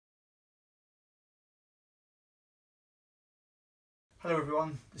Hello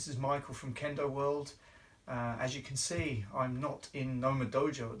everyone, this is Michael from KendoWorld. As you can see, I'm not in Noma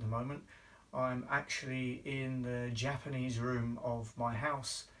Dojo at the moment. I'm actually in the Japanese room of my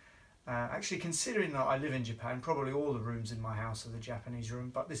house. Actually, considering that I live in Japan, probably all the rooms in my house are the Japanese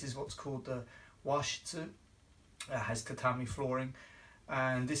room, but this is what's called the washitsu. It has tatami flooring,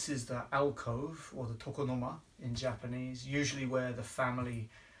 and this is the alcove, or the tokonoma in Japanese, usually where the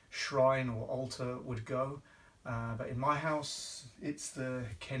family shrine or altar would go. But in my house, it's the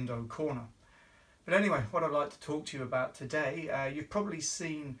Kendo corner. But anyway, what I'd like to talk to you about today, you've probably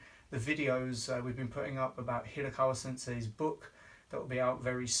seen the videos we've been putting up about Hirakawa-sensei's book that will be out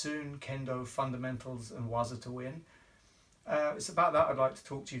very soon, Kendo Fundamentals and Waza to Win. It's about that I'd like to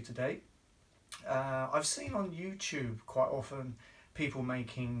talk to you today. I've seen on YouTube quite often people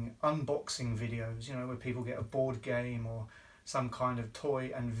making unboxing videos, you know, where people get a board game or some kind of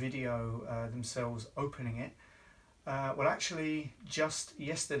toy and video themselves opening it. Well, actually, just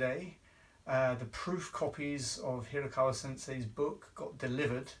yesterday, the proof copies of Hirakawa-sensei's book got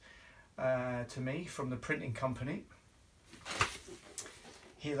delivered to me from the printing company.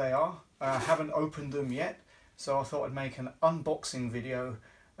 Here they are. I haven't opened them yet, so I thought I'd make an unboxing video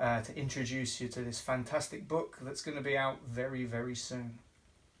to introduce you to this fantastic book that's going to be out very, very soon.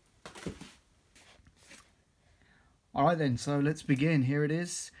 Alright then, so let's begin. Here it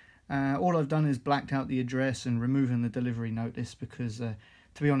is. All I've done is blacked out the address and removing the delivery notice because, to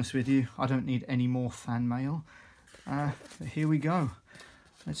be honest with you, I don't need any more fan mail. But here we go.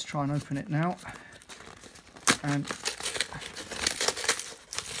 Let's try and open it now. And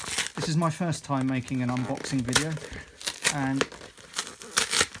this is my first time making an unboxing video, and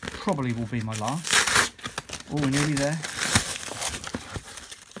probably will be my last. Oh, we're nearly there.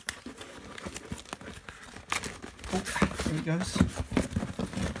 Oh, there it goes.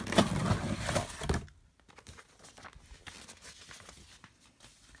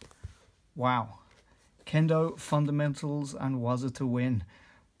 Wow. Kendo Fundamentals and Waza to Win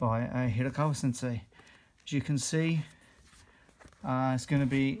by Hirakawa-sensei. As you can see, it's going to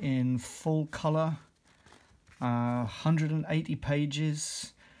be in full color, 180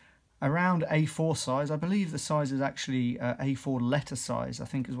 pages, around A4 size. I believe the size is actually A4 letter size, I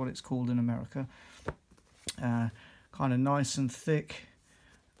think is what it's called in America. Kind of nice and thick.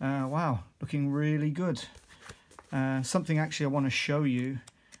 Wow, looking really good. Something actually I want to show you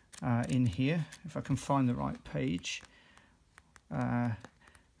in here, if I can find the right page.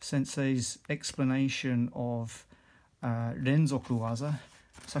 Sensei's explanation of renzoku-waza.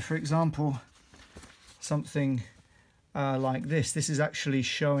 So for example, something like this. This is actually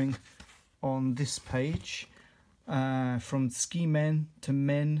showing on this page from tsuki men to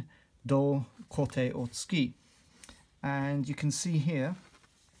men, do, kote, or tsuki. And you can see here,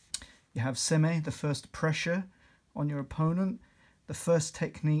 you have seme, the first pressure on your opponent. The first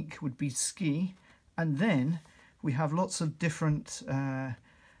technique would be tsuki, and then we have lots of different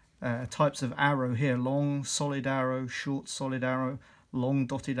types of arrow here. Long solid arrow, short solid arrow, long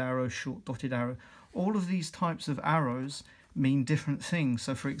dotted arrow, short dotted arrow. All of these types of arrows mean different things.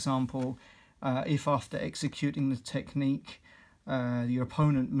 So for example, if after executing the technique your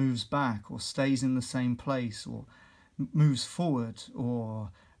opponent moves back or stays in the same place or moves forward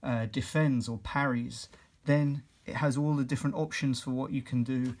or defends or parries, then it has all the different options for what you can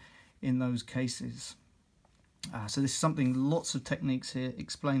do in those cases. So this is something, lots of techniques here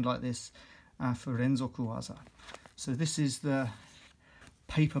explained like this for renzoku-waza. So this is the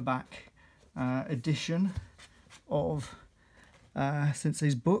paperback edition of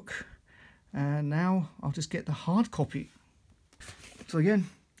Sensei's book. And now I'll just get the hard copy. So again,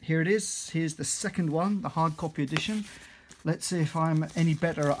 here it is. Here's the second one, the hard copy edition. Let's see if I'm any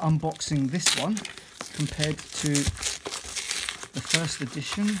better at unboxing this one compared to the first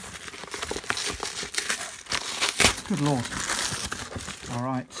edition. Good Lord. All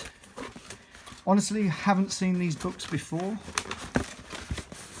right. Honestly, haven't seen these books before.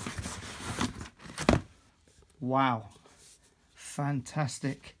 Wow.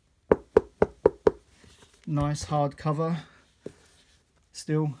 Fantastic. Nice hardcover.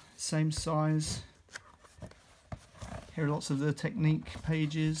 Still same size. Here are lots of the technique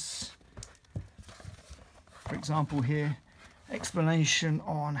pages. For example here, explanation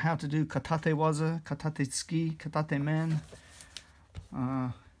on how to do katate-waza, katate-tsuki, katate-men.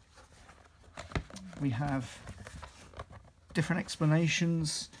 We have different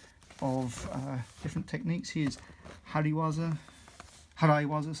explanations of different techniques. Here's harai-waza,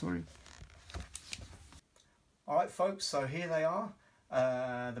 sorry. Alright folks, so here they are,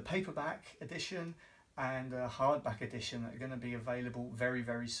 the paperback edition and hardback edition that are going to be available very,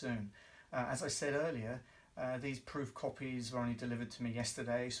 very soon. As I said earlier, These proof copies were only delivered to me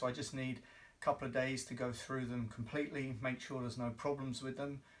yesterday, so I just need a couple of days to go through them completely, make sure there's no problems with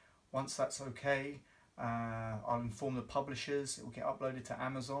them. Once that's okay, I'll inform the publishers, it will get uploaded to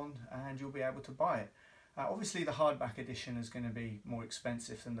Amazon and you'll be able to buy it. Obviously the hardback edition is going to be more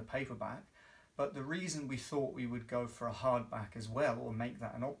expensive than the paperback, but the reason we thought we would go for a hardback as well, or make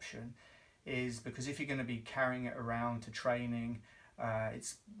that an option, is because if you're going to be carrying it around to training,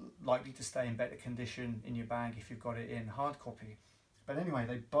 it's likely to stay in better condition in your bag if you've got it in hard copy. But anyway,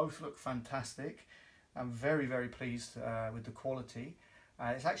 they both look fantastic. I'm very, very pleased with the quality.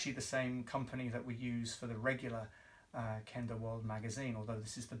 It's actually the same company that we use for the regular KendoWorld magazine, although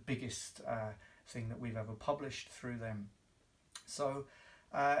this is the biggest thing that we've ever published through them. So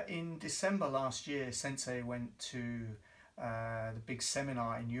in December last year, Sensei went to the big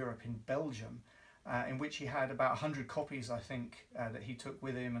seminar in Europe, in Belgium, in which he had about 100 copies, I think, that he took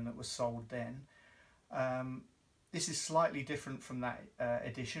with him and that was sold then. This is slightly different from that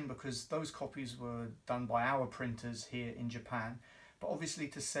edition because those copies were done by our printers here in Japan, but obviously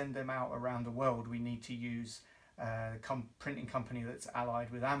to send them out around the world we need to use a printing company that's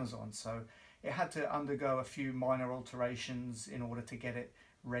allied with Amazon, so it had to undergo a few minor alterations in order to get it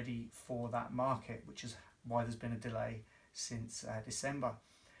ready for that market, which is why there's been a delay since December.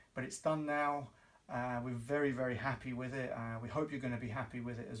 But it's done now. We're very, very happy with it. We hope you're going to be happy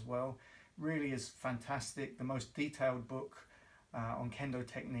with it as well. Really is fantastic. The most detailed book on kendo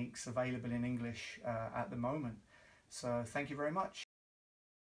techniques available in English at the moment. So thank you very much.